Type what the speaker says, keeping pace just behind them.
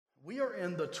are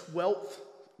in the 12th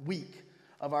week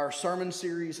of our sermon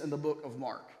series in the book of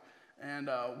Mark. And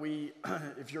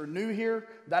if you're new here,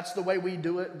 that's the way we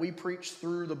do it. We preach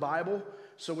through the Bible.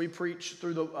 So we preach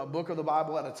through the book of the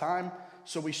Bible at a time.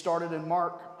 So we started in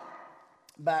Mark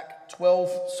back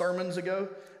 12 sermons ago,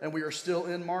 and we are still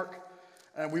in Mark.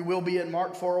 And we will be in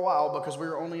Mark for a while because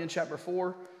we're only in chapter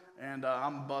 4. And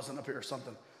I'm buzzing up here or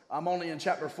something. I'm only in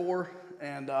chapter 4,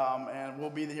 and we'll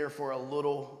be here for a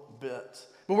little bit.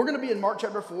 But we're going to be in Mark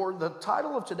chapter 4. The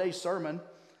title of today's sermon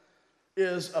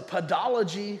is A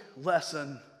Podology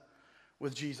Lesson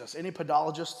with Jesus. Any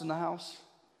podologists in the house?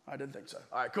 I didn't think so.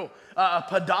 All right, cool. A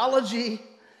podology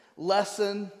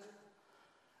lesson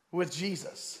with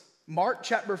Jesus. Mark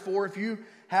chapter 4. If you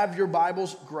have your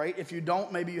Bibles, great. If you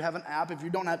don't, maybe you have an app. If you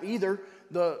don't have either,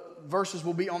 the verses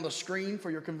will be on the screen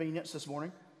for your convenience this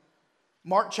morning.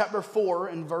 Mark chapter 4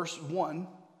 and verse 1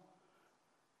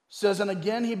 says, "And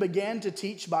again he began to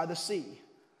teach by the sea."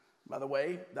 By the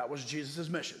way, that was Jesus'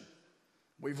 mission.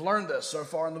 We've learned this so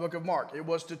far in the book of Mark. It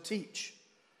was to teach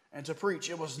and to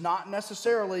preach. It was not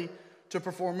necessarily to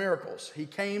perform miracles. He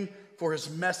came for his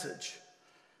message,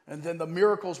 and then the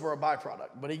miracles were a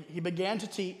byproduct. But he began to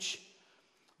teach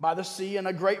by the sea, and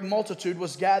a great multitude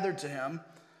was gathered to him,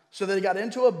 so that he got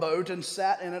into a boat and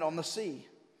sat in it on the sea.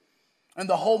 And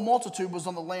the whole multitude was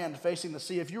on the land facing the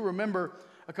sea. If you remember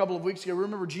a couple of weeks ago,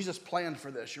 remember Jesus planned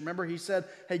for this. You remember he said,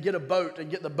 hey, get a boat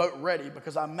and get the boat ready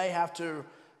because I may have to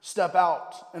step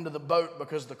out into the boat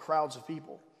because of the crowds of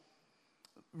people.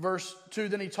 Verse 2,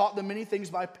 then he taught them many things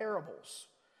by parables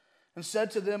and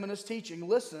said to them in his teaching,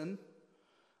 listen,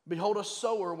 behold, a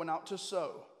sower went out to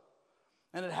sow.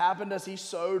 And it happened as he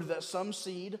sowed that some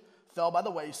seed fell by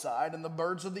the wayside, and the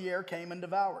birds of the air came and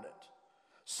devoured it.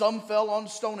 Some fell on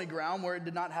stony ground where it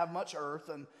did not have much earth,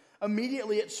 and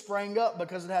immediately it sprang up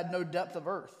because it had no depth of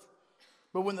earth.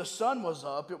 But when the sun was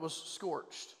up, it was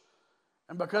scorched,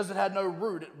 and because it had no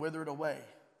root, it withered away.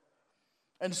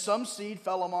 And some seed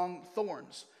fell among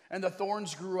thorns, and the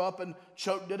thorns grew up and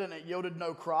choked it, and it yielded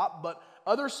no crop. But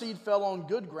other seed fell on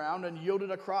good ground and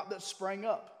yielded a crop that sprang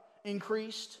up,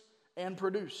 increased, and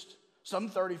produced, some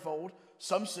 30-fold,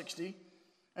 some 60,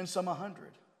 and some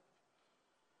 100.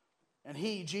 And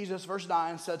he, Jesus, verse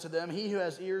 9, said to them, he who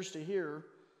has ears to hear,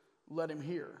 let him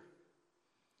hear.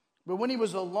 But when he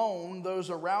was alone, those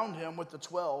around him with the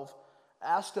 12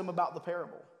 asked him about the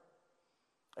parable.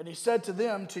 And he said to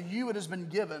them, to you it has been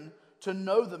given to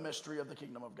know the mystery of the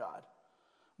kingdom of God.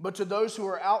 But to those who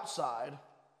are outside,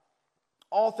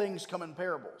 all things come in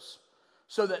parables,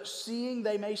 so that seeing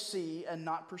they may see and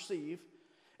not perceive,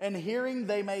 and hearing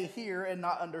they may hear and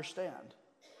not understand,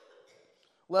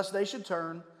 lest they should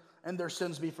turn and their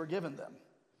sins be forgiven them.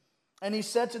 And he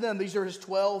said to them, these are his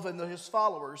 12 and his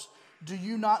followers, do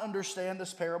you not understand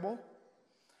this parable?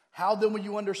 How then will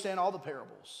you understand all the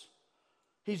parables?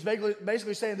 He's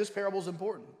basically saying this parable is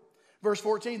important. Verse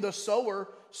 14, the sower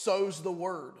sows the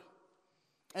word.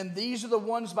 And these are the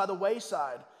ones by the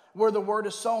wayside where the word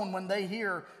is sown. When they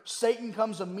hear, Satan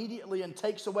comes immediately and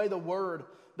takes away the word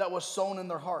that was sown in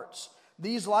their hearts.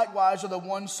 These likewise are the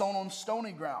ones sown on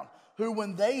stony ground, who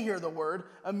when they hear the word,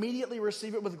 immediately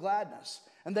receive it with gladness.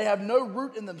 And they have no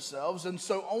root in themselves, and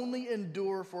so only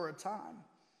endure for a time.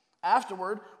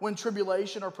 Afterward, when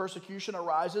tribulation or persecution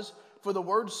arises for the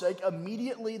word's sake,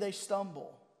 immediately they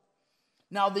stumble.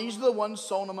 Now these are the ones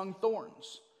sown among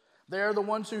thorns. They are the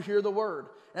ones who hear the word,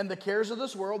 and the cares of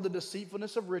this world, the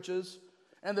deceitfulness of riches,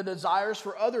 and the desires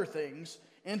for other things,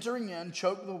 entering in,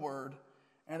 choke the word,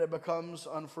 and it becomes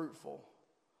unfruitful.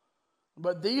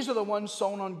 But these are the ones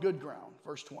sown on good ground,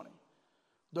 verse 20.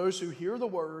 Those who hear the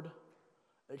word,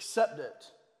 accept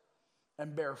it,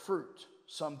 and bear fruit,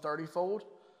 some 30-fold,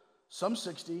 some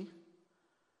 60,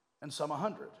 and some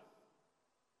 100.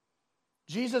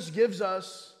 Jesus gives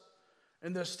us,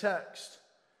 in this text,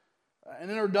 an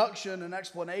introduction, an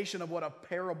explanation of what a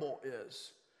parable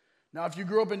is. Now, if you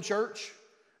grew up in church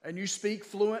and you speak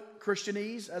fluent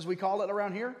Christianese, as we call it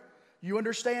around here, you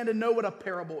understand and know what a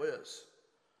parable is.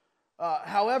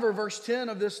 However, verse 10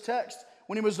 of this text,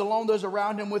 when he was alone, those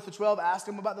around him with the 12 asked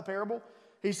him about the parable.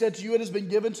 He said, to you it has been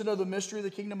given to know the mystery of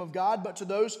the kingdom of God, but to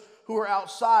those who are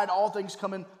outside, all things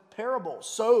come in parables.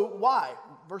 So why?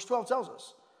 Verse 12 tells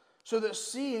us, so that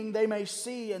seeing they may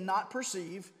see and not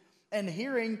perceive, and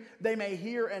hearing they may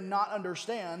hear and not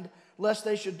understand, lest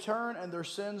they should turn and their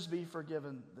sins be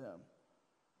forgiven them.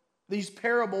 These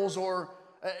parables or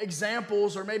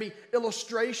examples or maybe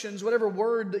illustrations, whatever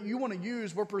word that you want to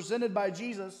use, were presented by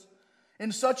Jesus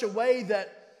in such a way that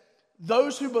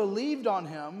those who believed on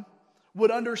him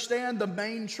would understand the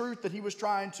main truth that he was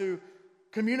trying to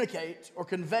communicate or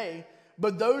convey,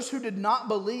 but those who did not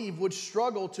believe would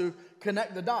struggle to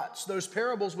connect the dots. Those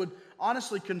parables would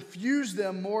honestly confuse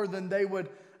them more than they would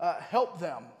help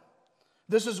them.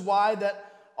 This is why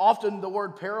that often the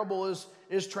word parable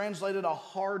is translated a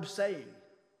hard saying.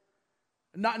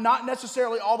 Not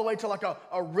necessarily all the way to like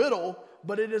a riddle,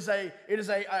 but it is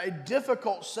a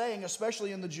difficult saying,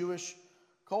 especially in the Jewish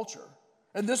culture.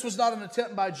 And this was not an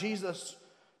attempt by Jesus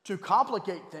to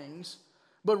complicate things,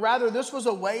 but rather this was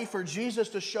a way for Jesus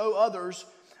to show others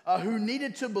who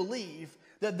needed to believe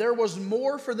that there was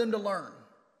more for them to learn.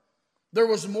 There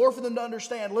was more for them to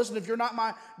understand. Listen, if you're not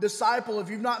my disciple, if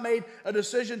you've not made a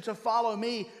decision to follow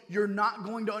me, you're not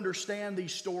going to understand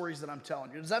these stories that I'm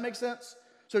telling you. Does that make sense?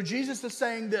 So Jesus is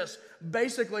saying this.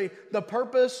 Basically, the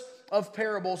purpose of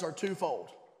parables are twofold.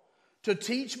 To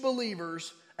teach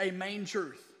believers a main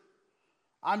truth.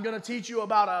 I'm going to teach you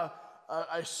about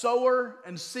a sower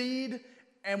and seed,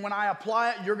 and when I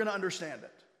apply it, you're going to understand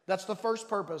it. That's the first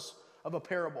purpose of a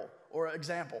parable or an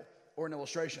example or an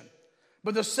illustration.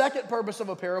 But the second purpose of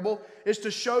a parable is to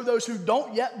show those who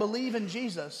don't yet believe in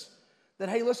Jesus that,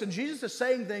 hey, listen, Jesus is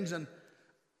saying things and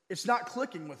it's not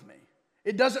clicking with me.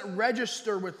 It doesn't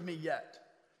register with me yet.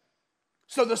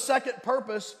 So the second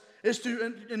purpose is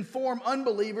to inform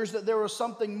unbelievers that there was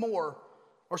something more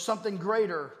or something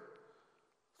greater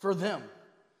for them.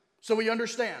 So we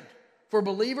understand. For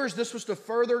believers, this was to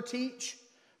further teach.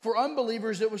 For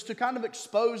unbelievers, it was to kind of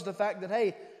expose the fact that,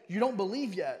 hey, you don't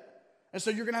believe yet. And so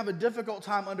you're going to have a difficult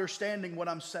time understanding what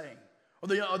I'm saying or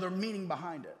the meaning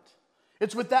behind it.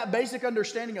 It's with that basic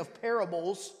understanding of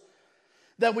parables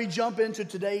that we jump into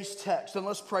today's text. And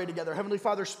let's pray together. Heavenly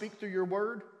Father, speak through your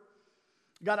word.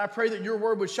 God, I pray that your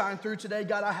word would shine through today.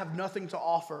 God, I have nothing to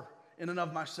offer in and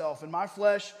of myself. In my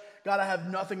flesh, God, I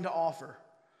have nothing to offer.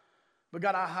 But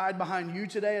God, I hide behind you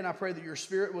today, and I pray that your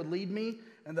Spirit would lead me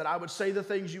and that I would say the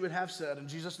things you would have said. In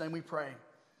Jesus' name we pray.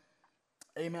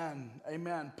 Amen.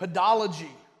 Amen. Podology.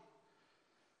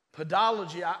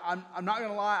 Podology. I'm not going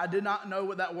to lie. I did not know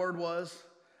what that word was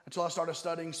until I started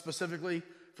studying specifically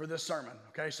for this sermon.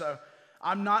 Okay, so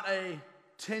I'm not a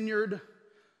tenured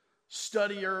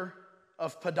studier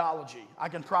of podology. I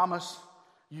can promise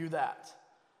you that.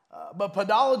 But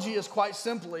podology is quite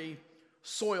simply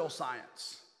soil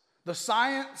science. The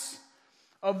science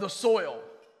of the soil.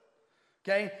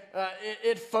 Okay,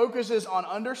 it focuses on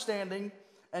understanding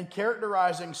and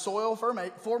characterizing soil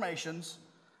formations,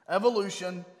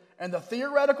 evolution, and the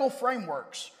theoretical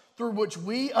frameworks through which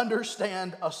we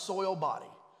understand a soil body,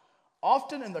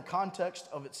 often in the context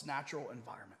of its natural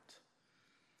environment.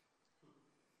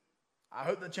 I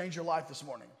hope that changed your life this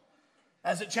morning,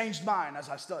 as it changed mine as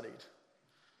I studied.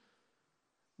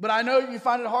 But I know you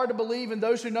find it hard to believe, and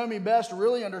those who know me best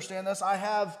really understand this. I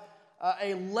have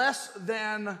a less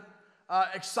than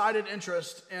excited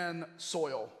interest in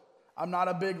soil. I'm not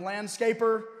a big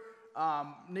landscaper.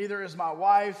 Neither is my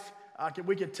wife.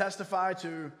 We could testify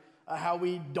to how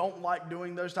we don't like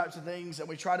doing those types of things, and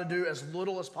we try to do as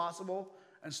little as possible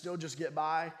and still just get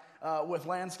by with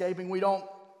landscaping.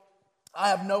 I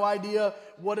have no idea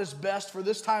what is best for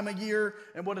this time of year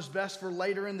and what is best for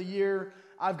later in the year.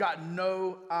 I've got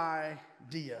no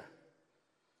idea.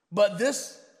 But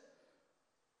this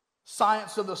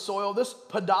science of the soil, this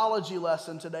podology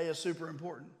lesson today is super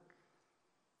important.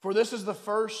 For this is the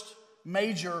first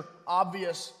major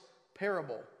obvious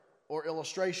parable or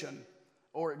illustration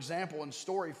or example in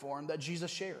story form that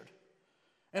Jesus shared.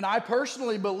 And I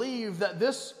personally believe that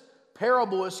this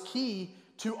parable is key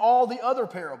to all the other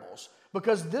parables,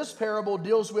 because this parable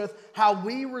deals with how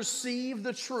we receive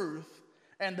the truth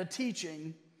and the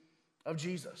teaching of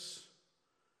Jesus.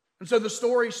 And so the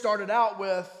story started out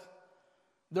with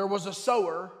there was a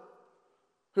sower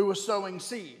who was sowing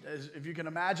seed. As if you can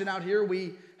imagine, out here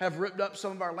we have ripped up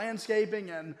some of our landscaping,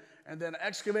 and then an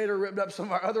excavator ripped up some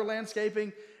of our other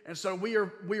landscaping. And so we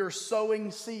are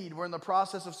sowing seed. We're in the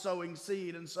process of sowing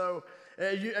seed. And so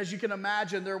as you can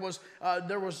imagine, there was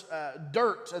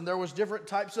dirt, and there was different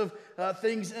types of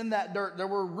things in that dirt. There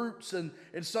were roots, and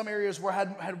in some areas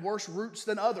had worse roots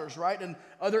than others, right? And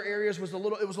other areas it was a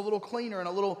little cleaner and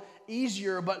a little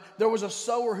easier. But there was a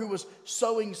sower who was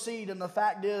sowing seed, and the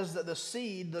fact is that the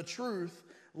seed, the truth,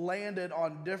 landed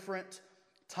on different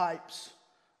types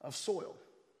of soil.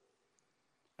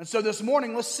 And so this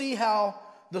morning, let's see how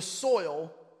the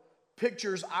soil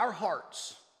pictures our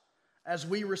hearts as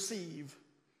we receive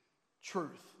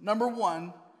truth. Number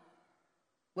one,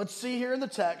 let's see here in the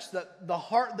text that the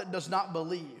heart that does not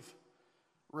believe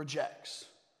rejects.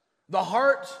 The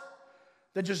heart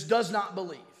that just does not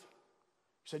believe.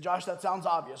 You say, Josh, that sounds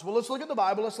obvious. Well, let's look at the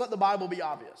Bible. Let's let the Bible be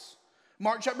obvious.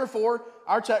 Mark chapter 4,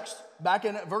 our text, back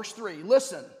in at verse 3.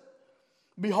 Listen,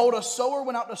 Behold, a sower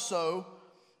went out to sow,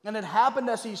 and it happened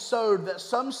as he sowed that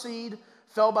some seed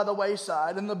fell by the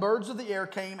wayside, and the birds of the air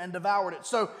came and devoured it.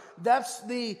 So that's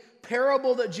the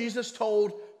parable that Jesus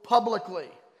told publicly.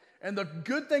 And the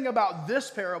good thing about this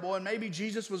parable, and maybe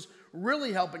Jesus was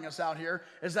really helping us out here,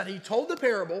 is that he told the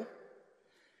parable,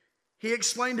 he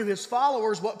explained to his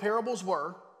followers what parables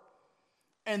were,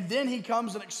 and then he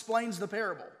comes and explains the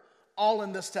parable, all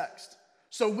in this text.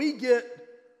 So we get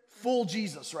full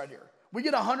Jesus right here. We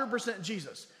get 100%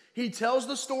 Jesus. He tells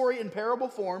the story in parable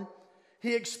form.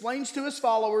 He explains to his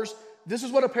followers, this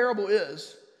is what a parable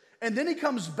is. And then he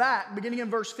comes back, beginning in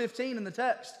verse 15 in the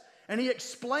text, and he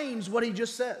explains what he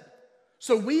just said.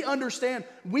 So we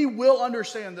will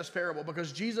understand this parable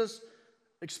because Jesus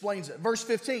explains it. Verse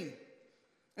 15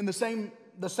 in the same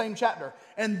chapter.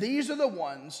 And these are the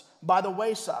ones by the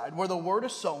wayside where the word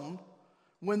is sown.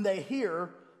 When they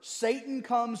hear, Satan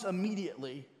comes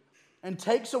immediately and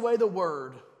takes away the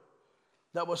word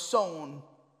that was sown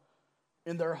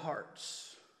in their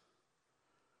hearts.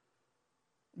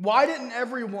 Why didn't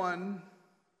everyone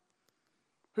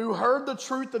who heard the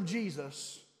truth of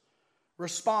Jesus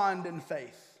respond in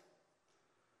faith?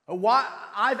 Why?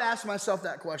 I've asked myself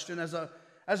that question as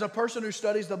a person who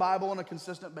studies the Bible on a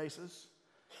consistent basis.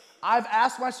 I've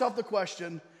asked myself the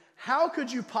question, how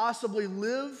could you possibly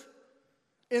live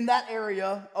in that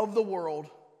area of the world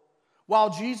while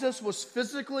Jesus was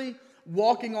physically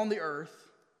walking on the earth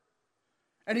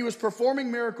and he was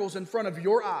performing miracles in front of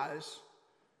your eyes?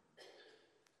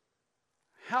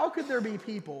 How could there be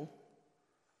people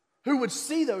who would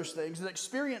see those things and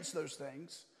experience those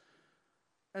things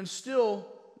and still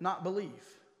not believe?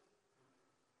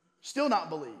 Still not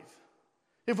believe.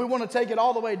 If we want to take it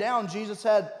all the way down, Jesus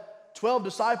had 12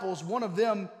 disciples. One of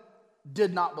them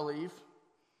did not believe.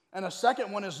 And a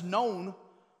second one is known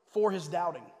for his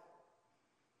doubting.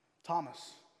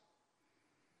 Thomas.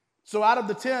 So out of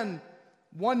the 10,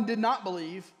 one did not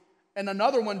believe, and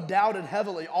another one doubted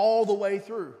heavily all the way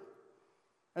through.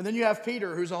 And then you have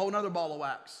Peter, who's a whole other ball of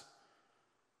wax.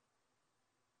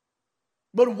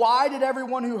 But why did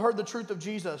everyone who heard the truth of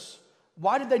Jesus,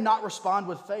 why did they not respond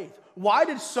with faith? Why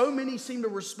did so many seem to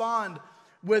respond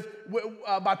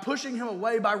by pushing him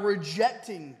away, by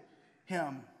rejecting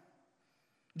him?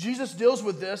 Jesus deals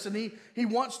with this, and he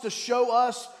wants to show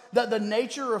us that the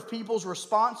nature of people's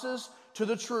responses to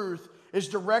the truth is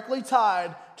directly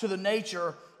tied to the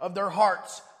nature of their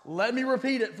hearts. Let me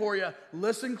repeat it for you.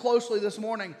 Listen closely this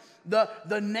morning.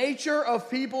 The nature of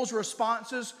people's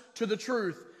responses to the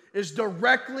truth is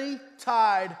directly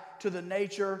tied to the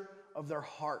nature of their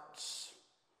hearts.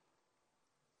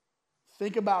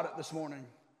 Think about it this morning.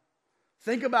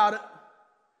 Think about it.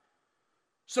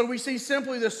 So we see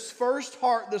simply this first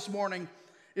heart this morning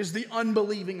is the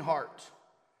unbelieving heart.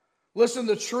 Listen,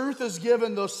 the truth is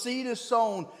given, the seed is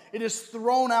sown, it is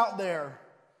thrown out there,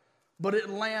 but it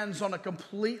lands on a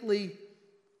completely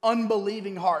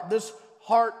unbelieving heart. This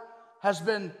heart has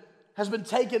been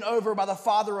taken over by the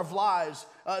father of lies,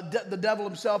 the devil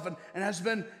himself, and has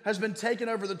been taken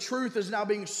over. The truth is now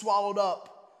being swallowed up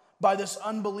by this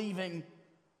unbelieving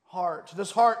heart.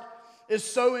 This heart is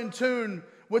so in tune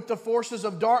with the forces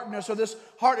of darkness, or this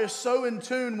heart is so in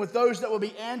tune with those that will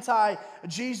be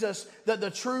anti-Jesus that the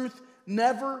truth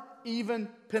never even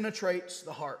penetrates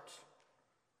the heart.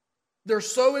 They're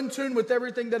so in tune with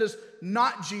everything that is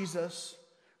not Jesus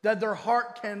that their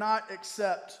heart cannot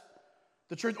accept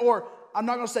the truth. Or, I'm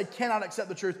not going to say cannot accept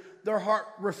the truth. Their heart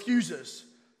refuses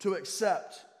to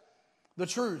accept the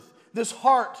truth. This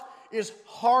heart is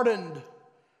hardened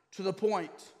to the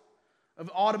point of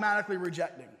automatically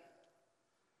rejecting.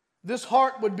 This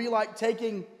heart would be like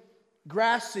taking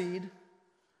grass seed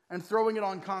and throwing it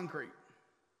on concrete.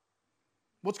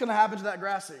 What's going to happen to that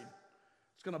grass seed?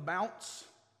 It's going to bounce,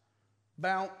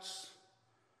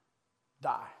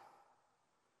 die.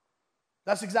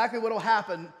 That's exactly what will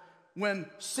happen when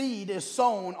seed is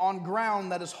sown on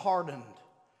ground that is hardened.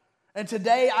 And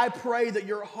today I pray that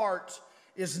your heart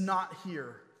is not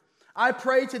here. I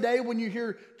pray today when you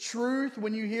hear truth,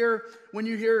 when you hear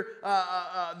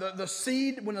the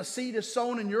seed, when the seed is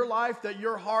sown in your life, that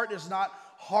your heart is not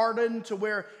hardened to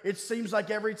where it seems like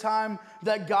every time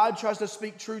that God tries to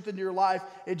speak truth into your life,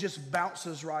 it just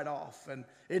bounces right off and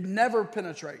it never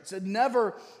penetrates. It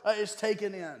never is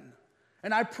taken in.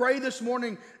 And I pray this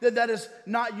morning that that is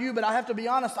not you, but I have to be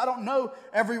honest, I don't know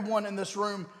everyone in this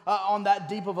room on that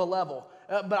deep of a level.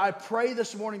 But I pray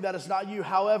this morning that is not you.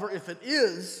 However, if it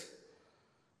is,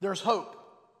 there's hope.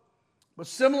 But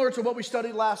similar to what we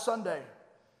studied last Sunday,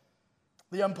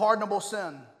 the unpardonable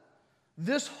sin,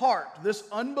 this heart, this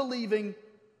unbelieving,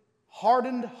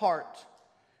 hardened heart,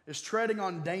 is treading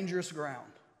on dangerous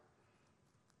ground.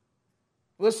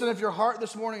 Listen, if your heart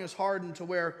this morning is hardened to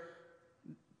where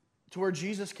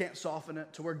Jesus can't soften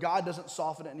it, to where God doesn't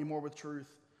soften it anymore with truth,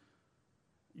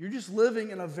 you're just living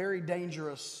in a very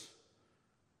dangerous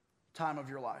time of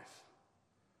your life.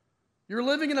 You're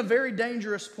living in a very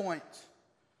dangerous point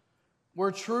where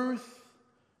truth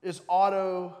is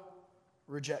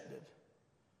auto-rejected.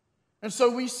 And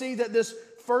so we see that this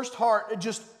first heart, it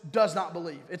just does not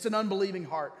believe. It's an unbelieving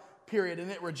heart, period, and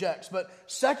it rejects. But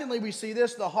secondly, we see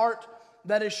this, the heart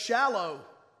that is shallow,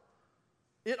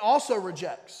 it also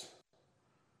rejects.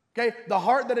 Okay, the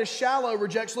heart that is shallow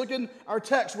rejects. Look in our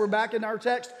text. We're back in our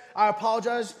text. I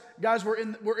apologize, guys. We're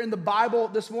in the Bible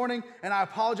this morning, and I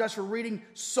apologize for reading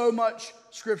so much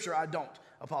scripture. I don't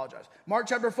apologize. Mark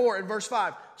chapter 4 and verse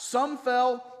 5. Some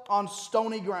fell on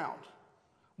stony ground,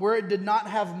 where it did not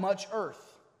have much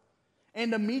earth,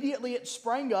 and immediately it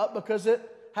sprang up because it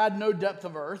had no depth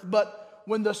of earth. But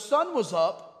when the sun was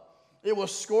up, it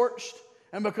was scorched,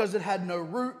 and because it had no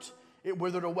root, it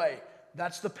withered away.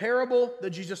 That's the parable that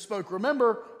Jesus spoke.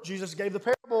 Remember, Jesus gave the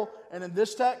parable, and in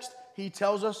this text, he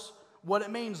tells us what it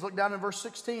means. Look down in verse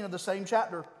 16 of the same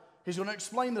chapter. He's going to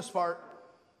explain this part.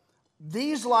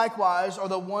 These likewise are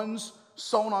the ones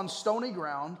sown on stony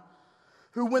ground,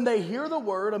 who when they hear the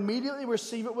word, immediately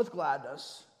receive it with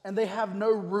gladness, and they have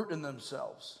no root in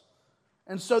themselves.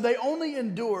 And so they only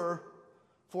endure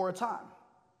for a time.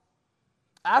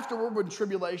 Afterward, when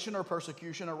tribulation or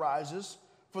persecution arises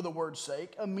for the word's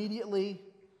sake, immediately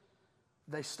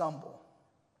they stumble.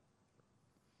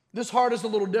 This heart is a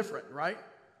little different, right?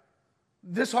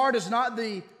 This heart is not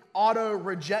the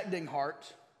auto-rejecting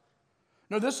heart.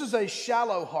 No, this is a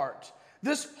shallow heart.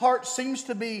 This heart seems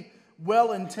to be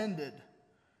well-intended.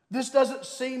 This doesn't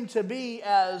seem to be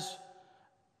as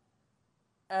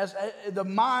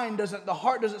the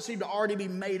heart doesn't seem to already be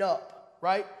made up,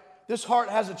 right? This heart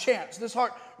has a chance. This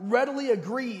heart readily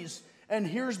agrees and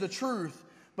hears the truth,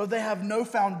 but they have no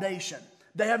foundation.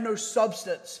 They have no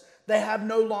substance. They have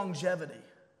no longevity.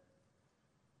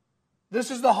 This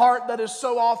is the heart that is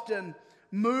so often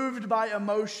moved by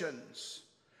emotions.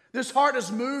 This heart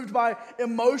is moved by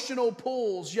emotional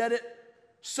pulls, yet it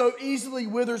so easily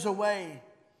withers away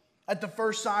at the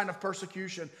first sign of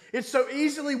persecution. It so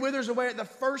easily withers away at the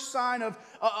first sign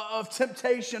of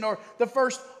temptation or the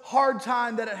first hard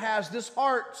time that it has. This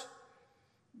heart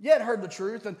yet heard the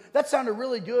truth, and that sounded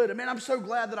really good. I mean, I'm so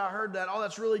glad that I heard that. Oh,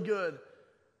 that's really good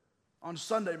on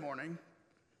Sunday morning.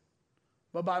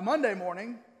 But by Monday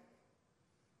morning,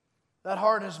 that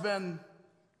heart has been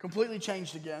completely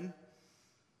changed again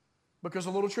because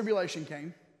a little tribulation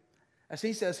came. As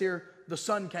he says here, the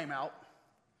sun came out.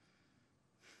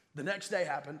 The next day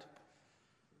happened.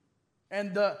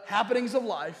 And the happenings of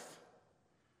life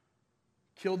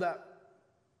killed that,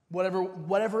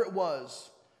 whatever it was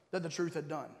that the truth had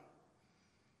done.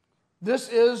 This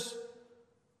is,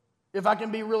 if I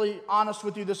can be really honest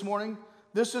with you this morning,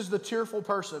 this is the tearful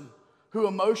person who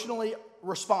emotionally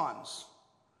responds,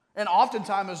 and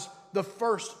oftentimes is the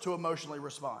first to emotionally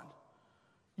respond.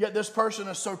 Yet this person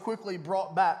is so quickly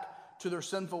brought back to their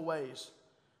sinful ways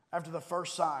after the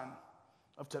first sign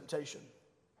of temptation.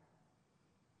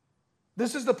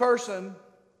 This is the person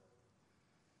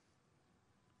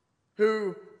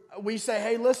who we say,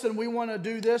 hey, listen, we want to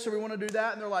do this or we want to do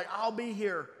that. And they're like, I'll be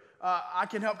here. I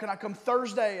can help. Can I come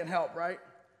Thursday and help, right?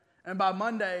 And by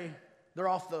Monday, they're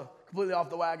completely off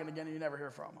the wagon again and you never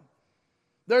hear from them.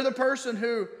 They're the person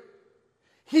who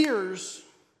hears,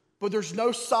 but there's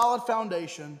no solid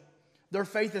foundation. Their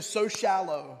faith is so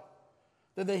shallow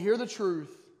that they hear the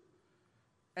truth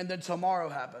and then tomorrow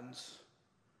happens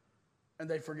and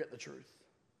they forget the truth.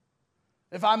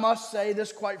 If I must say,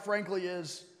 this quite frankly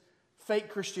is fake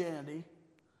Christianity.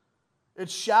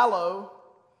 It's shallow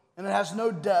and it has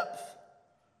no depth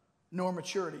nor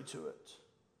maturity to it.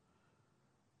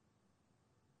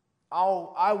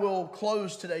 I will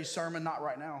close today's sermon, not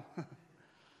right now,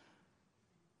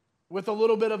 with a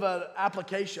little bit of an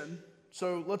application.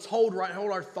 So let's hold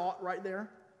our thought right there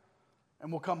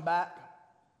and we'll come back.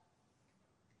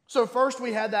 So first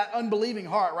we had that unbelieving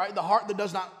heart, right? The heart that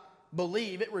does not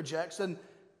believe, it rejects. And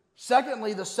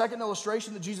secondly, the second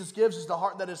illustration that Jesus gives is the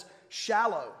heart that is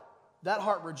shallow. That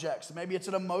heart rejects. Maybe it's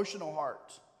an emotional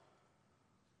heart.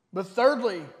 But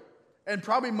thirdly, and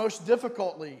probably most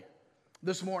difficultly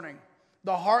this morning,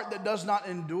 the heart that does not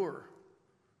endure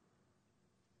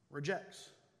rejects.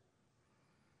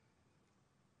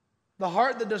 The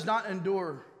heart that does not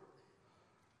endure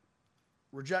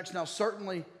rejects. Now,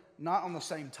 certainly not on the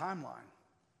same timeline.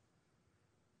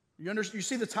 You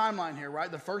see the timeline here,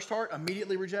 right? The first heart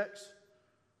immediately rejects.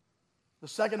 The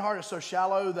second heart is so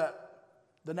shallow that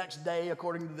the next day,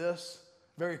 according to this,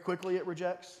 very quickly it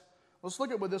rejects. Let's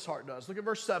look at what this heart does. Look at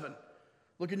verse 7.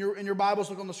 Look in your Bibles,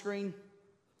 look on the screen.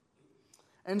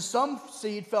 And some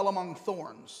seed fell among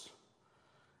thorns,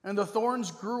 and the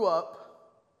thorns grew up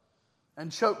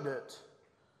and choked it,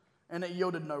 and it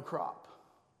yielded no crop.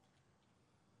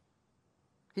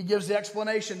 He gives the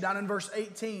explanation down in verse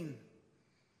 18.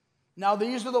 Now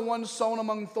these are the ones sown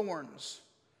among thorns.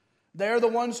 They are the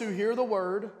ones who hear the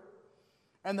word,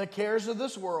 and the cares of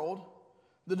this world,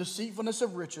 the deceitfulness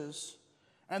of riches,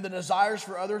 and the desires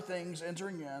for other things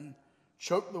entering in,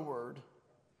 choke the word,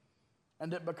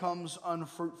 and it becomes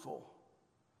unfruitful.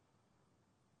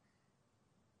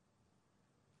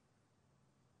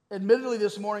 Admittedly,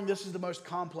 this morning, this is the most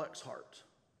complex heart.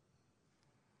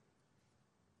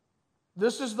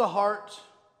 This is the heart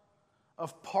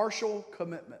of partial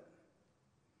commitment,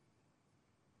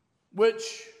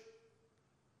 which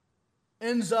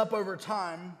ends up over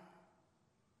time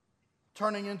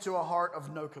turning into a heart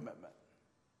of no commitment.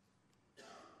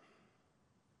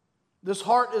 This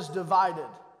heart is divided.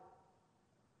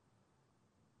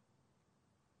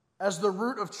 As the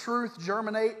root of truth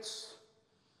germinates,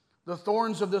 the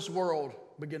thorns of this world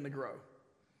begin to grow.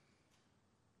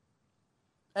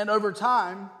 And over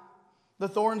time, the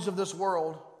thorns of this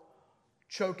world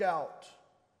choke out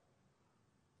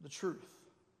the truth.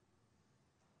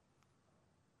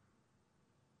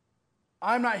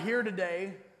 I'm not here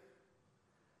today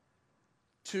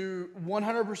to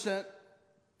 100%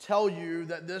 tell you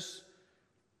that this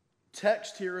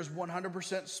text here is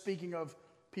 100% speaking of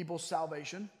people's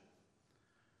salvation.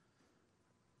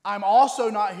 I'm also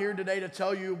not here today to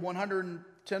tell you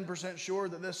 110% sure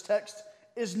that this text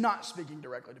is not speaking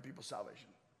directly to people's salvation.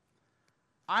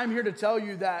 I'm here to tell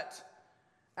you that,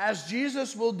 as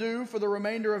Jesus will do for the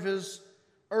remainder of his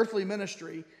earthly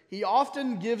ministry, he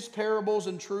often gives parables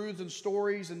and truths and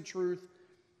stories and truth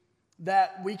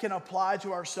that we can apply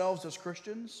to ourselves as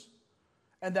Christians,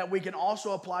 and that we can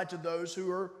also apply to those who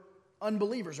are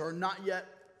unbelievers or not yet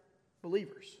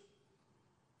believers.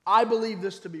 I believe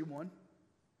this to be one.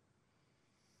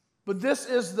 But this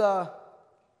is the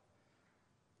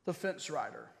fence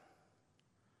rider.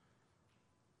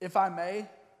 If I may,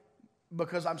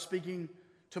 because I'm speaking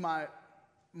to my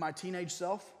teenage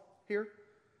self here,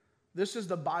 this is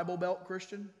the Bible Belt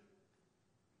Christian.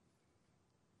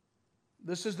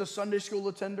 This is the Sunday school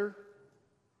attender.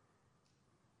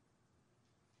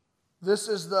 This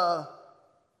is the,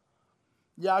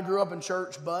 yeah, I grew up in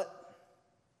church, but.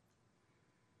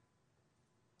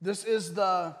 This is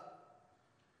the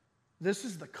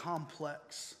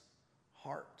complex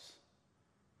heart.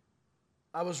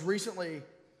 I was recently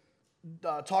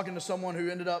talking to someone who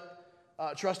ended up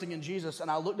trusting in Jesus, and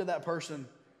I looked at that person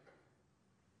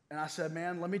and I said,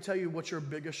 man, let me tell you what your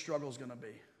biggest struggle is going to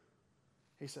be.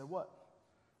 He said, what?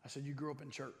 I said, you grew up in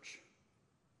church.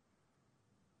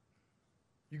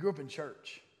 You grew up in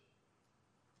church.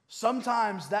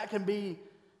 Sometimes that can be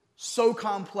so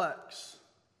complex.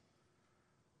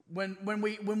 When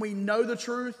we know the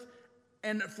truth,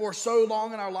 and for so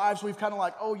long in our lives, we've kind of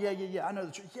like, oh, yeah, I know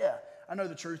the truth. Yeah, I know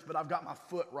the truth, but I've got my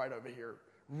foot right over here,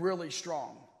 really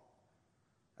strong.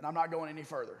 And I'm not going any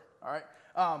further, all right?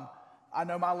 I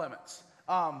know my limits.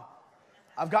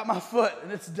 I've got my foot,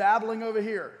 and it's dabbling over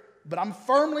here, but I'm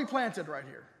firmly planted right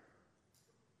here.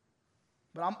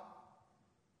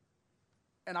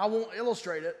 And I won't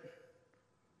illustrate it,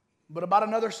 but about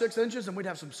another 6 inches, and we'd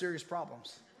have some serious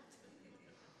problems.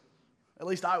 At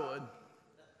least I would.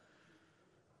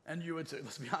 And you would too,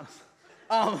 let's be honest.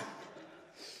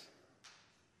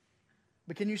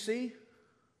 But can you see?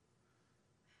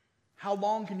 How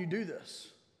long can you do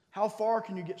this? How far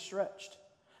can you get stretched?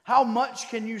 How much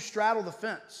can you straddle the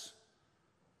fence?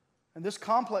 And this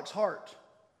complex heart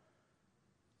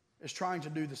is trying to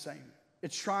do the same.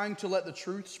 It's trying to let the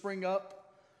truth spring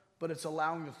up, but it's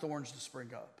allowing the thorns to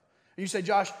spring up. And you say,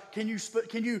 Josh, can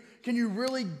you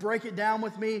really break it down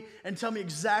with me and tell me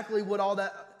exactly what all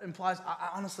that implies? I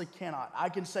honestly cannot. I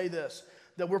can say this,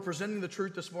 that we're presenting the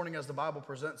truth this morning as the Bible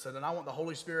presents it, and I want the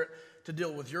Holy Spirit to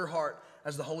deal with your heart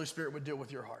as the Holy Spirit would deal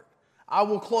with your heart. I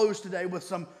will close today with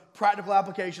some practical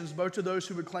applications, both to those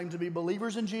who would claim to be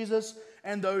believers in Jesus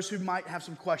and those who might have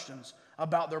some questions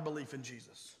about their belief in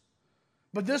Jesus.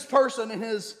 But this person in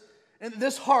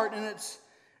this heart,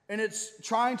 and it's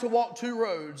trying to walk two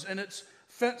roads, and it's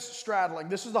fence straddling.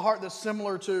 This is the heart that's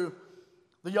similar to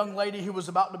the young lady who was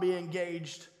about to be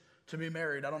engaged to be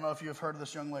married. I don't know if you have heard of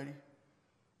this young lady.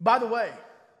 By the way,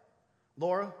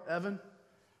 Laura, Evan,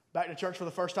 back to church for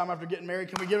the first time after getting married.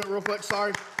 Can we give it real quick?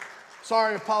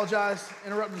 Sorry, apologize,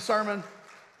 interrupted the sermon.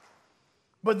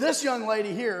 But this young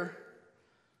lady here,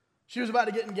 she was about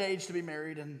to get engaged to be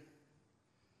married, and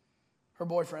her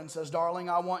boyfriend says,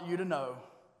 "Darling, I want you to know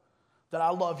that I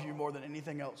love you more than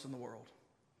anything else in the world.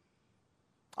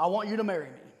 I want you to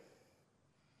marry me.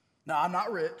 Now, I'm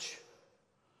not rich.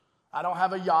 I don't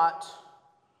have a yacht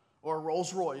or a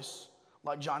Rolls Royce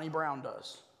like Johnny Brown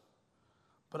does.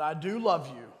 But I do love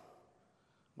you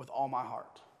with all my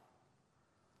heart."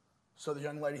 So the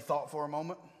young lady thought for a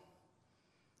moment,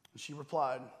 and she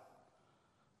replied,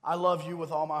 "I love you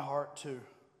with all my heart too.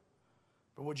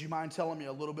 But would you mind telling me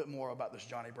a little bit more about this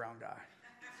Johnny Brown guy?"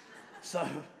 So,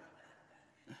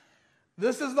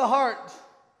 this is the heart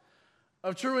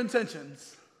of true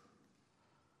intentions.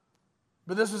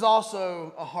 But this is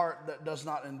also a heart that does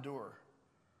not endure.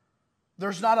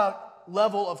 There's not a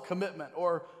level of commitment,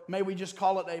 or may we just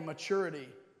call it a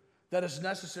maturity, that is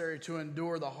necessary to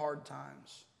endure the hard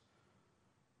times.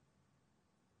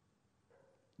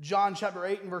 John chapter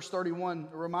 8 and verse 31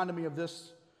 reminded me of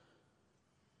this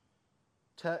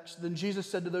text. Then Jesus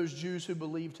said to those Jews who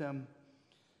believed him,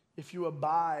 "If you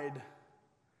abide,"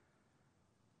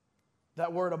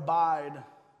 that word abide,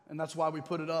 and that's why we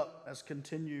put it up as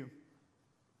continue.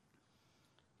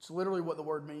 It's literally what the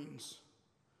word means.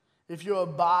 If you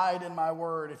abide in my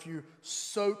word, if you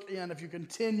soak in, if you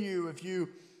continue, if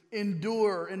you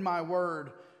endure in my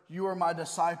word, you are my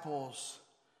disciples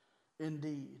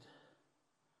indeed.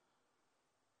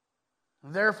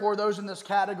 Therefore, those in this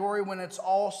category, when it's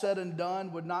all said and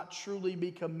done, would not truly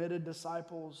be committed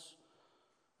disciples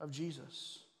of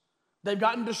Jesus. They've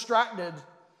gotten distracted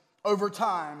over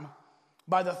time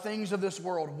by the things of this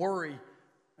world, worry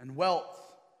and wealth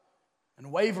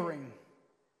and wavering.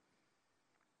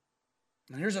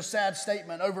 And here's a sad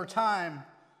statement. Over time,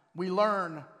 we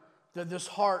learn that this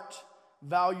heart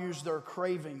values their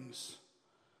cravings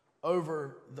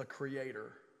over the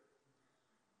Creator.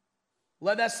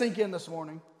 Let that sink in this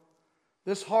morning.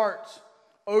 This heart,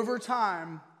 over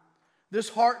time, this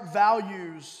heart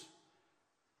values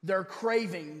their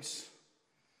cravings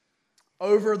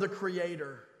over the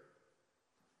Creator.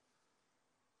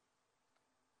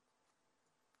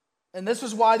 And this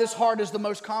is why this heart is the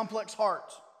most complex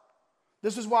heart.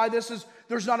 This is why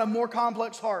there's not a more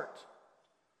complex heart.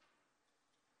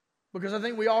 Because I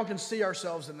think we all can see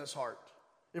ourselves in this heart,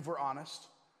 if we're honest.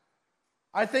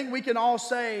 I think we can all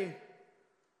say,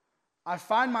 I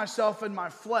find myself in my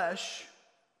flesh,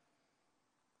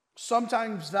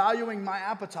 sometimes valuing my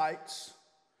appetites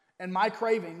and my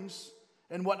cravings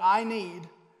and what I need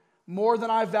more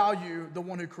than I value the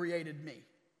one who created me.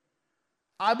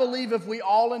 I believe if we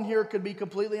all in here could be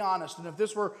completely honest, and if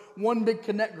this were one big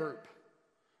connect group,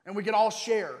 and we could all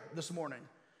share this morning,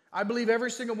 I believe every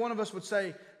single one of us would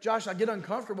say, "Josh, I get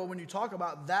uncomfortable when you talk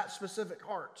about that specific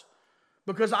heart.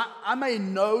 Because I may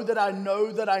know that I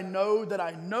know that I know that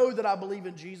I know that I believe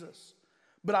in Jesus.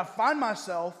 But I find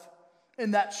myself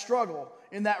in that struggle,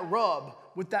 in that rub,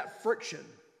 with that friction."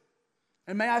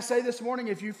 And may I say this morning,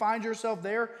 if you find yourself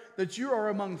there, that you are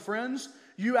among friends,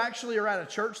 you actually are at a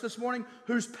church this morning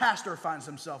whose pastor finds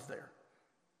himself there,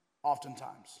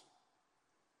 oftentimes.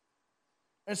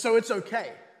 And so it's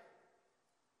okay.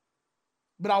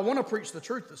 But I want to preach the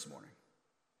truth this morning.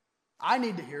 I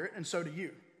need to hear it, and so do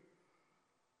you.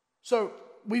 So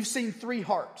we've seen three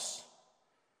hearts.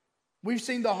 We've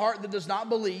seen the heart that does not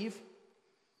believe.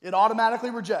 It automatically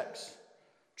rejects.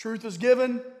 Truth is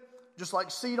given, just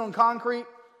like seed on concrete.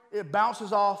 It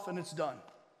bounces off and it's done.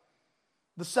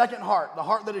 The second heart, the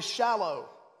heart that is shallow,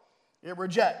 it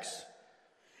rejects.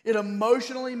 It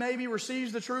emotionally maybe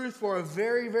receives the truth for a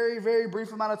very, very, very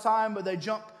brief amount of time, but they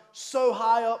jump so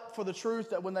high up for the truth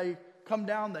that when they come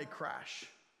down, they crash.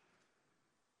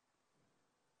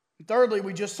 And thirdly,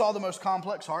 we just saw the most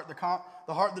complex heart,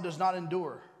 the heart that does not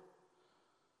endure.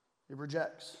 It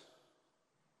rejects.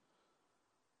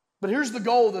 But here's the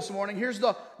goal this morning. Here's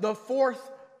the fourth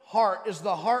heart, is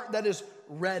the heart that is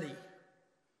ready,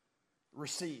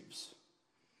 receives.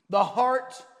 The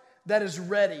heart that is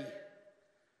ready,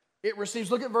 it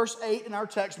receives. Look at verse 8 in our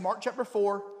text, Mark chapter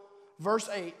 4, verse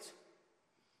 8.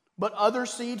 But other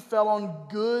seed fell on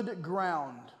good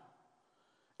ground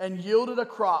and yielded a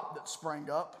crop that sprang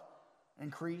up,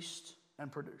 increased,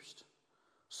 and produced.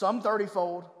 Some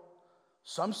 30-fold,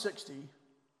 some 60,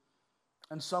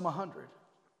 and some 100.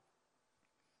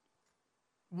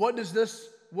 What is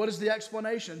the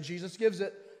explanation? Jesus gives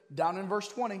it down in verse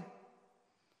 20.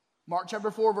 Mark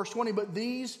chapter 4, verse 20. But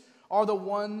these are the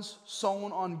ones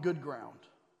sown on good ground.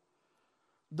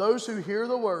 Those who hear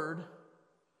the word,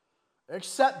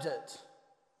 accept it,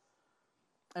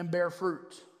 and bear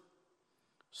fruit.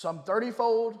 Some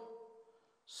 30-fold,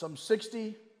 some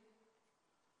 60,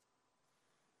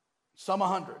 some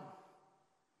 100.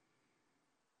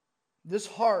 This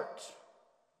heart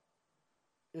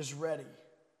is ready.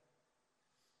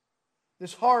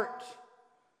 This heart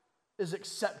is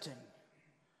accepting.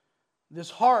 This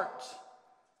heart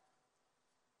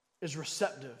is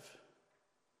receptive.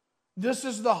 This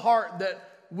is the heart that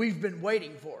we've been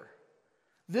waiting for.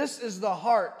 This is the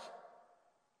heart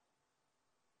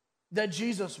that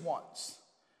Jesus wants.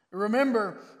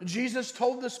 Remember, Jesus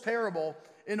told this parable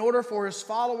in order for his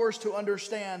followers to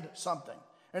understand something.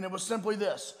 And it was simply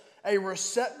this: a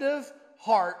receptive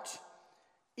heart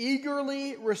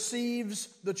eagerly receives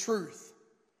the truth,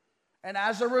 and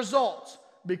as a result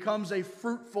becomes a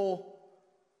fruitful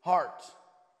heart.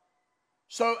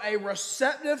 So a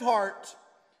receptive heart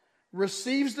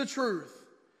receives the truth,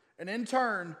 and in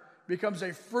turn becomes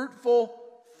a fruitful,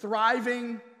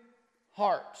 thriving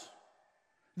heart.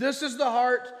 This is the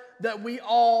heart that we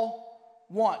all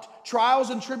want. Trials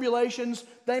and tribulations,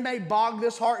 they may bog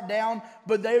this heart down,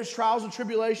 but those trials and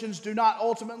tribulations do not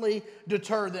ultimately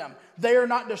deter them. They are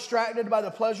not distracted by the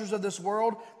pleasures of this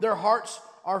world. Their hearts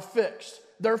are fixed.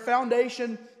 Their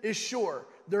foundation is sure.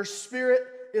 Their spirit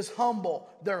is humble.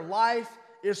 Their life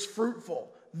is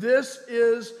fruitful. This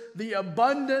is the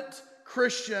abundant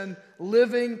Christian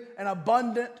living an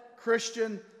abundant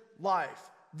Christian life.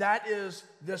 That is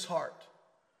this heart.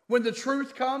 When the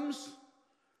truth comes,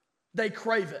 they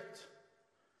crave it.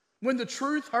 When the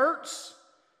truth hurts,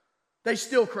 they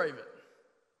still crave it.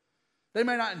 They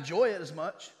may not enjoy it as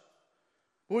much,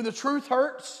 but when the truth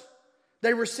hurts,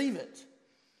 they receive it.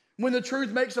 When the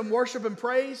truth makes them worship and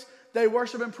praise, they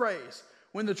worship and praise.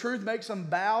 When the truth makes them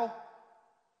bow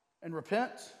and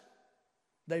repent,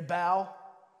 they bow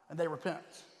and they repent.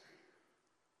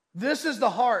 This is the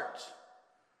heart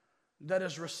that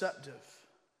is receptive.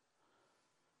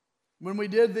 When we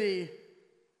did the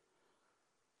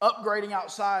upgrading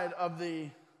outside of the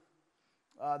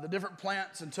different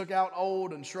plants and took out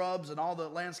old and shrubs and all the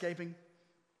landscaping,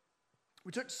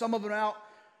 we took some of them out.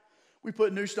 We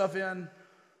put new stuff in.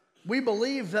 We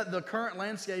believe that the current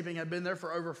landscaping had been there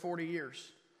for over 40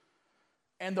 years.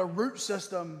 And the root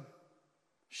system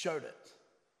showed it.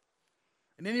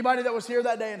 And anybody that was here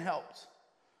that day and helped,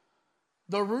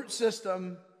 the root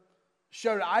system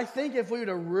showed it. I think if we would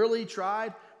have really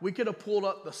tried, we could have pulled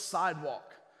up the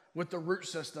sidewalk with the root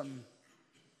system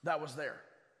that was there.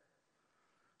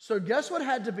 So guess what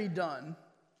had to be done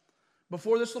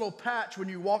before this little patch? When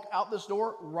you walk out this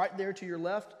door, right there to your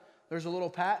left, there's a little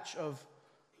patch of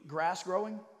grass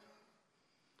growing.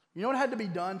 You know what had to be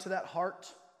done to that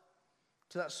heart,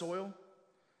 to that soil?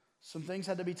 Some things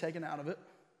had to be taken out of it.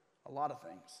 A lot of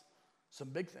things. Some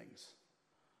big things.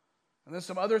 And then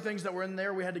some other things that were in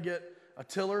there. We had to get a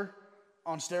tiller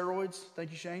on steroids.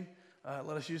 Thank you, Shane.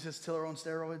 Let us use his tiller on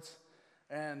steroids.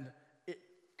 And it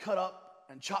cut up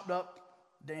and chopped up.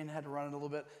 Dan had to run it a little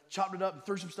bit. Chopped it up and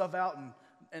threw some stuff out.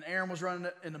 And Aaron was running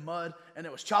it in the mud. And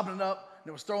it was chopping it up. And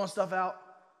it was throwing stuff out.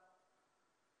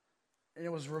 And it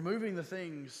was removing the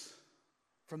things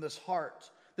from this heart.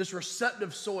 This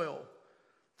receptive soil.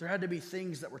 There had to be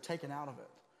things that were taken out of it.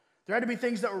 There had to be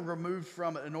things that were removed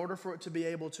from it in order for it to be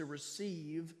able to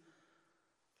receive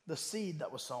the seed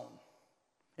that was sown.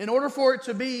 In order for it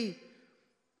to be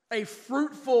a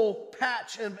fruitful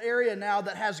patch of area now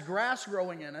that has grass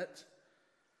growing in it,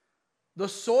 the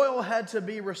soil had to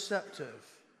be receptive.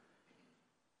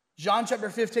 John chapter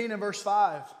 15 and verse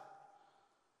 5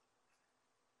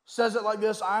 says it like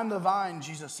this: I am the vine,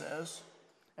 Jesus says,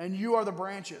 and you are the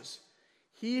branches.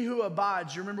 He who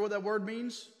abides, you remember what that word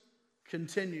means?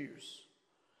 Continues.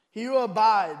 He who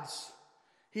abides,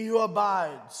 he who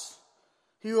abides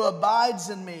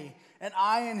in me, and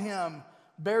I in him,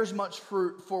 bears much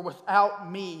fruit, for without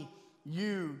me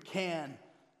you can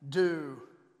do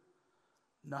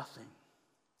nothing.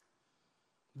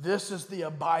 This is the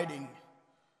abiding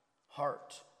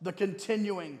heart, the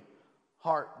continuing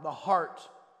heart, the heart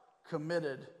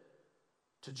committed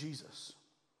to Jesus.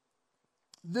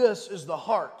 This is the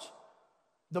heart,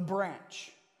 the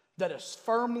branch that is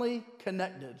firmly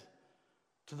connected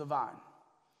to the vine.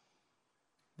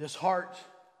 This heart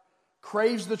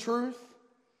craves the truth.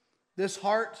 This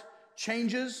heart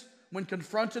changes when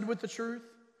confronted with the truth.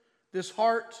 This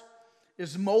heart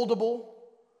is moldable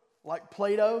like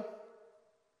Play-Doh.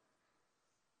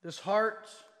 This heart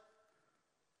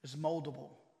is moldable.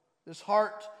 This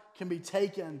heart can be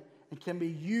taken and can be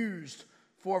used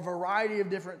for a variety of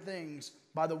different things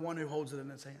by the one who holds it in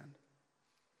his hand.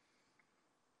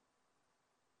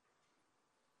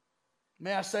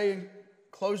 May I say in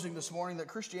closing this morning that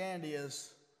Christianity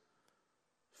is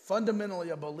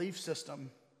fundamentally a belief system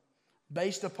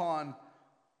based upon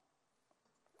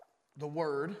the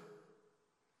Word,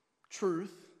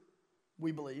 truth,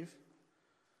 we believe,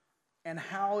 and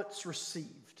how it's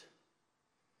received.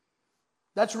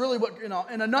 That's really what, in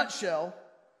a nutshell,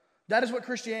 that is what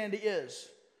Christianity is.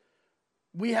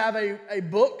 We have a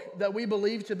book that we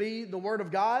believe to be the Word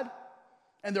of God,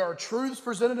 and there are truths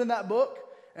presented in that book,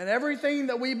 and everything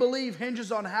that we believe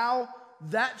hinges on how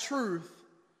that truth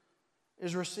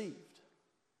is received.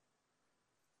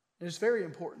 It is very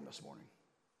important this morning.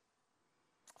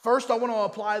 First, I want to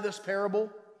apply this parable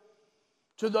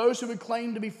to those who would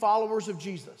claim to be followers of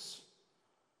Jesus.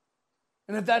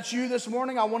 And if that's you this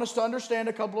morning, I want us to understand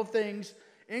a couple of things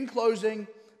in closing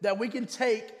that we can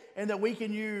take and that we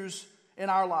can use in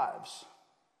our lives.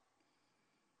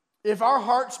 If our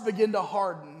hearts begin to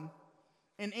harden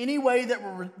in any way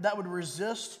that would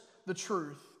resist the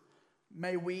truth,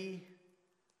 may we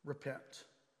repent.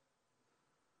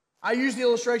 I used the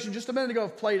illustration just a minute ago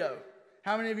of Play-Doh.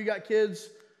 How many of you got kids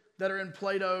that are in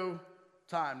Play-Doh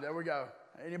time? There we go.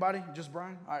 Anybody? Just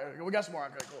Brian? All right, we got some more.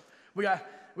 Okay, cool.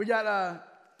 We got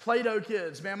Play-Doh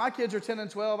kids. Man, my kids are 10 and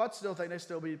 12. I'd still think they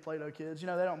still be Play-Doh kids. They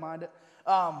don't mind it.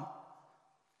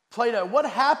 Play-Doh. What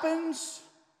happens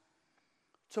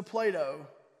to Play-Doh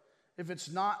if it's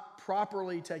not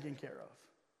properly taken care of?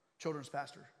 Children's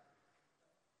pastor.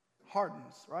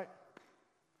 Hardens, right?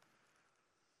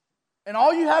 And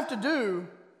all you have to do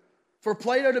for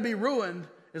Play-Doh to be ruined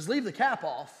is leave the cap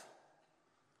off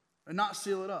and not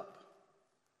seal it up.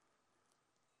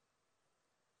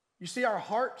 You see, our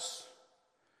hearts,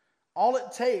 all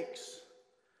it takes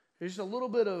is just a little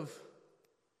bit of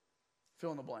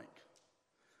fill in the blank.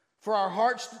 For our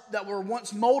hearts that were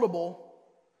once moldable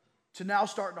to now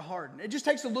start to harden. It just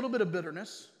takes a little bit of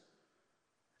bitterness.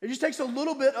 It just takes a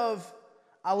little bit of,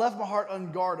 I left my heart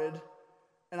unguarded,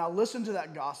 and I listened to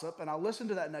that gossip, and I listened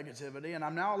to that negativity, and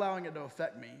I'm now allowing it to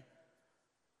affect me,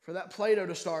 for that Play-Doh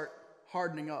to start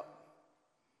hardening up.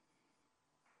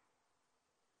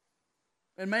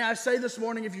 And may I say this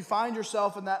morning, if you find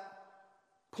yourself in that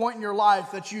point in your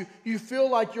life that you feel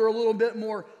like you're a little bit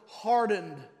more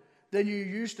hardened than you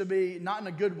used to be, not in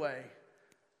a good way,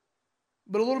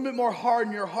 but a little bit more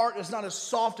hardened, your heart is not as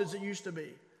soft as it used to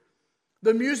be.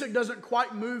 The music doesn't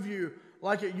quite move you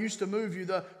like it used to move you.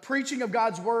 The preaching of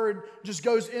God's word just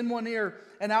goes in one ear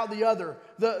and out the other.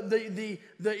 The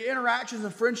interactions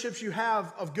and friendships you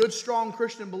have of good, strong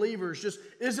Christian believers just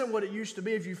isn't what it used to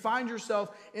be. If you find yourself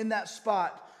in that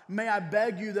spot, may I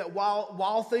beg you that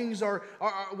while things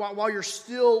while you're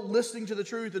still listening to the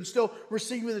truth and still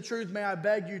receiving the truth, may I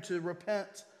beg you to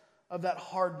repent of that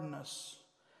hardness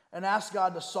and ask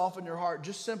God to soften your heart.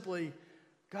 Just simply,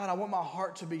 God, I want my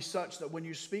heart to be such that when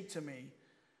you speak to me,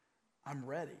 I'm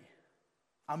ready.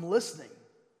 I'm listening.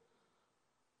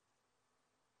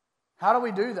 How do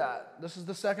we do that? This is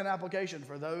the second application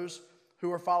for those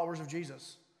who are followers of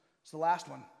Jesus. It's the last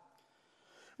one.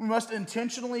 We must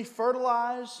intentionally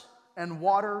fertilize and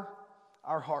water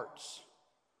our hearts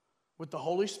with the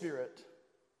Holy Spirit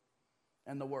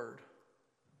and the Word.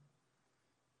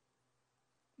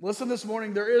 Listen this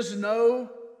morning, there is no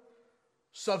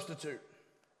substitute.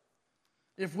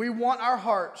 If we want our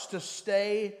hearts to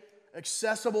stay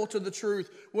accessible to the truth,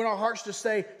 we want our hearts to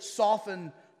stay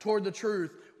softened toward the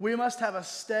truth, we must have a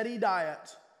steady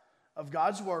diet of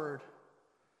God's Word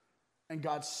and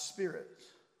God's Spirit.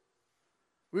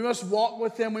 We must walk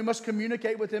with Him. We must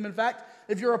communicate with Him. In fact,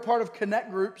 if you're a part of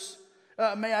Connect groups,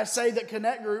 may I say that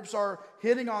Connect groups are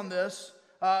hitting on this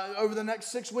over the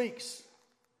next 6 weeks.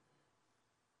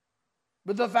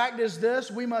 But the fact is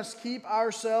this, we must keep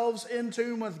ourselves in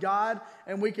tune with God,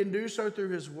 and we can do so through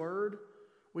His Word.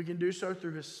 We can do so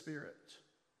through His Spirit.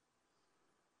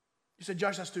 You say,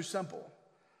 Josh, that's too simple.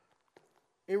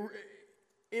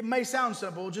 It may sound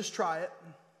simple, just try it.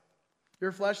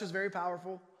 Your flesh is very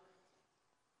powerful.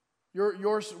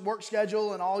 Your work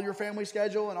schedule and all your family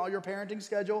schedule and all your parenting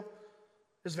schedule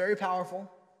is very powerful.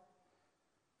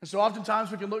 And so oftentimes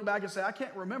we can look back and say, I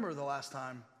can't remember the last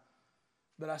time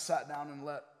that I sat down and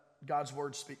let God's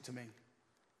Word speak to me.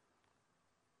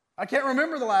 I can't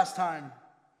remember the last time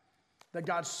that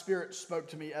God's Spirit spoke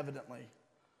to me evidently.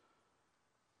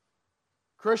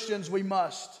 Christians, we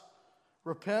must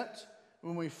repent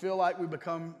when we feel like we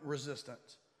become resistant.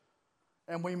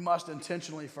 And we must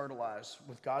intentionally fertilize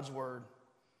with God's Word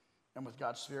and with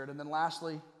God's Spirit. And then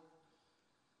lastly,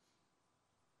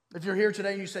 if you're here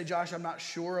today and you say, Josh, I'm not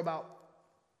sure about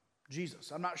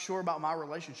Jesus. I'm not sure about my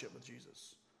relationship with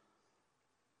Jesus.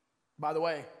 By the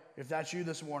way, if that's you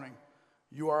this morning,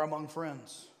 you are among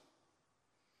friends.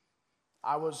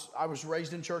 I was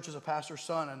raised in church as a pastor's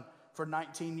son, and for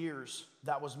 19 years,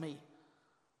 that was me.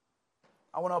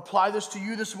 I want to apply this to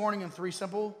you this morning in 3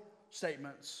 simple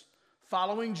statements.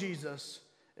 Following Jesus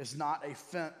is not a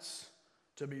fence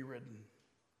to be ridden.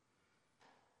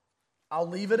 I'll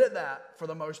leave it at that for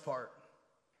the most part.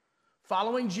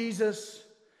 Following Jesus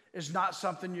is not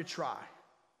something you try.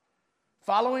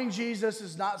 Following Jesus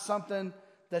is not something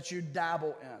that you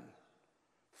dabble in.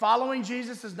 Following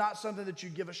Jesus is not something that you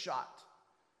give a shot.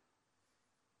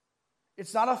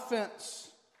 It's not a fence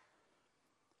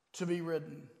to be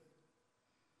ridden.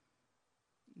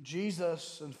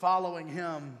 Jesus and following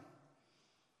him,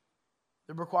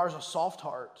 it requires a soft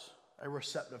heart, a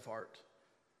receptive heart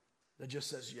that just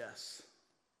says yes.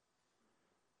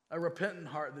 A repentant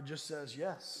heart that just says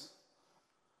yes.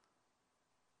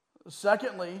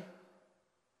 Secondly,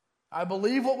 I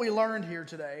believe what we learned here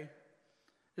today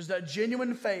is that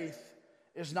genuine faith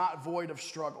is not void of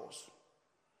struggles,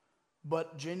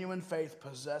 but genuine faith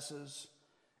possesses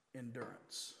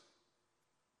endurance.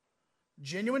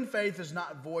 Genuine faith is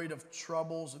not void of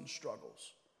troubles and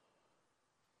struggles,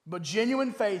 but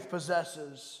genuine faith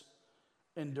possesses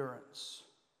endurance.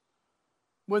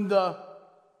 When the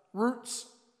roots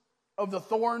of the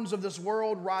thorns of this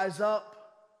world rise up,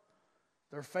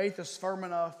 their faith is firm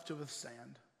enough to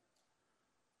withstand.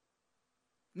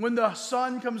 When the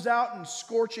sun comes out in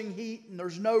scorching heat and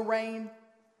there's no rain,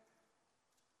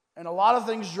 and a lot of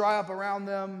things dry up around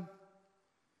them,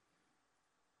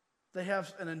 they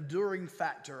have an enduring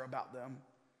factor about them.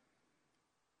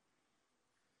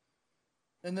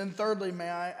 And then thirdly, may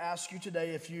I ask you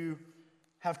today, if you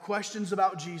have questions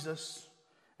about Jesus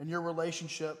and your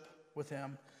relationship with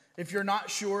him, if you're not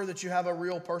sure that you have a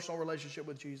real personal relationship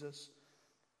with Jesus,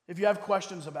 if you have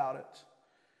questions about it,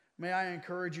 may I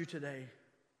encourage you today,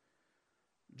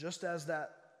 just as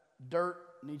that dirt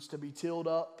needs to be tilled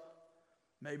up,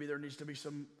 maybe there needs to be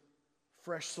some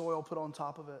fresh soil put on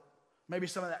top of it. Maybe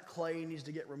some of that clay needs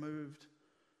to get removed.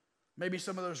 Maybe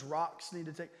some of those rocks need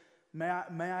to take. May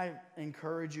I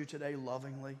encourage you today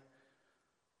lovingly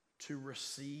to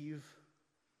receive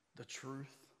the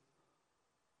truth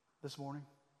this morning?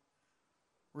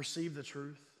 Receive the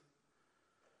truth.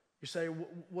 You say,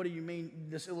 what do you mean?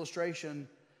 This illustration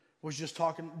was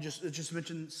it just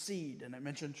mentioned seed and it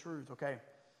mentioned truth. Okay,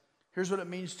 here's what it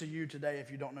means to you today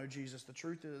if you don't know Jesus. The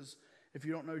truth is, if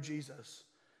you don't know Jesus,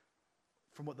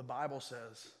 from what the Bible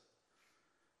says,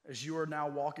 is you are now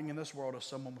walking in this world as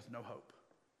someone with no hope.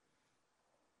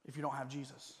 If you don't have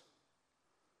Jesus.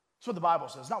 That's what the Bible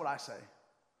says, not what I say.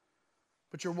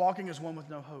 But you're walking as one with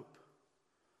no hope.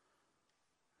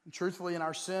 And truthfully, in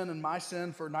our sin and my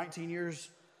sin for 19 years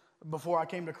before I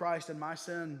came to Christ, and my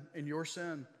sin and your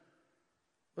sin,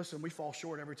 listen, we fall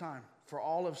short every time. For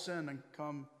all have sinned and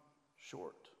come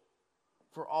short.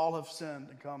 For all have sinned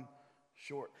and come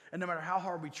short. And no matter how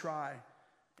hard we try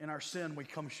in our sin, we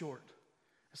come short.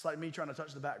 It's like me trying to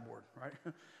touch the backboard, right?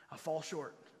 I fall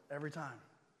short every time.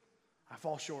 I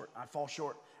fall short, I fall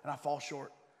short, and I fall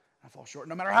short, and I fall short.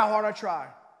 No matter how hard I try,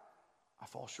 I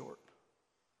fall short.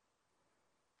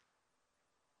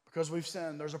 Because we've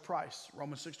sinned, there's a price.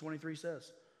 Romans 6:23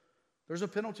 says. There's a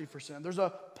penalty for sin. There's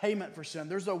a payment for sin.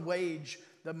 There's a wage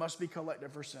that must be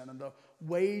collected for sin. And the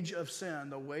wage of sin,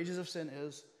 the wages of sin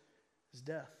is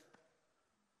death.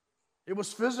 It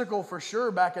was physical for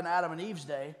sure back in Adam and Eve's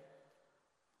day.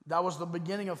 That was the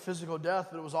beginning of physical death,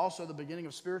 but it was also the beginning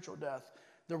of spiritual death.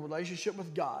 The relationship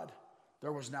with God,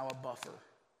 there was now a buffer.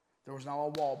 There was now a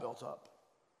wall built up.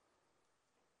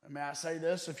 And may I say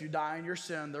this, if you die in your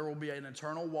sin, there will be an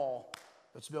eternal wall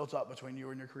that's built up between you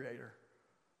and your Creator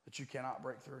that you cannot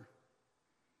break through.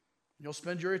 You'll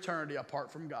spend your eternity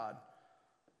apart from God.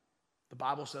 The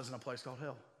Bible says in a place called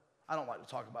hell. I don't like to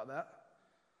talk about that,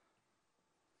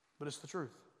 but it's the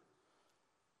truth.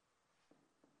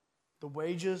 The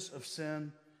wages of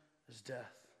sin is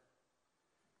death.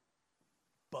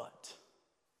 But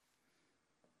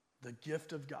the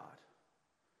gift of God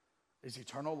is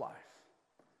eternal life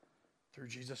through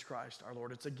Jesus Christ, our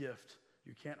Lord. It's a gift.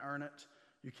 You can't earn it.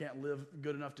 You can't live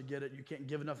good enough to get it. You can't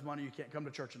give enough money. You can't come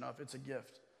to church enough. It's a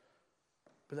gift.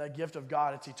 But that gift of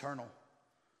God, it's eternal.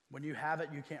 When you have it,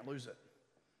 you can't lose it.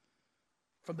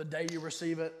 From the day you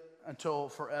receive it until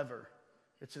forever.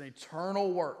 It's an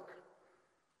eternal work.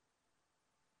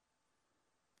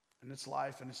 And it's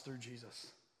life, and it's through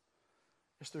Jesus.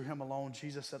 It's through him alone.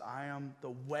 Jesus said, I am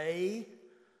the way,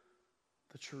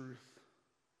 the truth,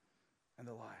 and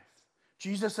the life.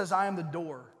 Jesus says, I am the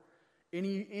door.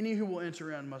 Any who will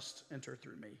enter in must enter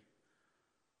through me.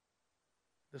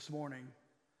 This morning,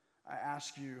 I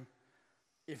ask you,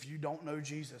 if you don't know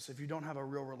Jesus, if you don't have a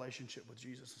real relationship with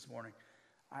Jesus this morning,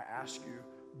 I ask you,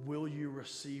 will you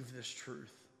receive this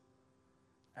truth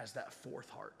as that fourth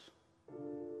heart?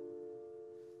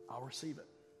 I'll receive it.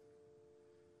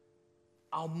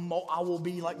 I will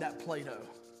be like that Play-Doh,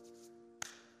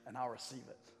 and I'll receive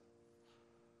it.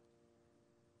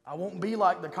 I won't be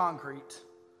like the concrete,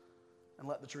 and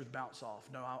let the truth bounce off.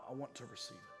 No, I want to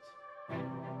receive it.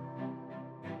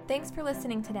 Thanks for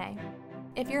listening today.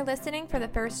 If you're listening for the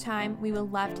first time, we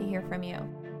would love to hear from you.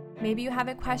 Maybe you have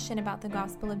a question about the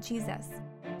gospel of Jesus.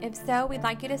 If so, we'd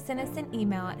like you to send us an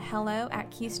email at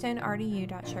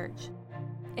hello@keystonerdu.church.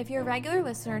 If you're a regular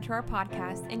listener to our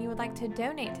podcast and you would like to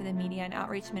donate to the media and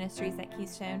outreach ministries at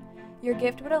Keystone, your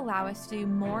gift would allow us to do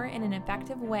more in an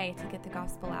effective way to get the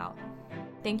gospel out.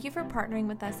 Thank you for partnering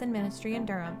with us in ministry in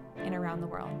Durham and around the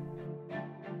world.